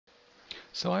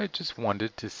So I just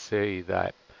wanted to say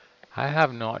that I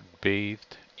have not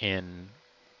bathed in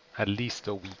at least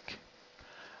a week.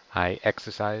 I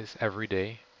exercise every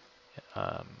day.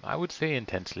 I would say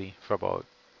intensely for about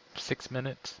 6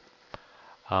 minutes.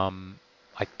 Um,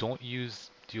 I don't use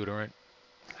deodorant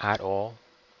at all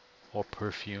or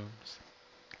perfumes,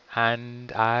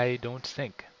 and I don't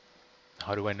stink.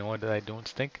 How do I know that I don't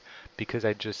stink? Because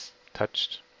I just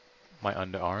touched my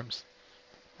underarms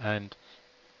and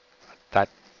that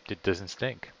it doesn't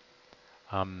stink.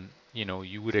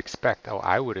 You would expect, or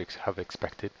I would have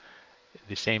expected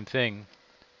the same thing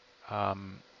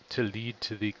to lead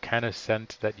to the kind of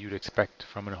scent that you'd expect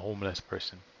from a homeless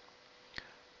person.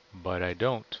 But I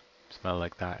don't smell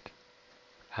like that.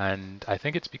 And I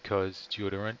think it's because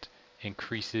deodorant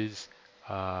increases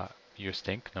your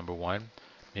stink, number one.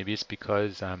 Maybe it's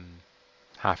because I'm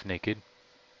half naked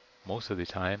most of the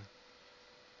time.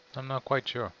 I'm not quite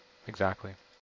sure exactly.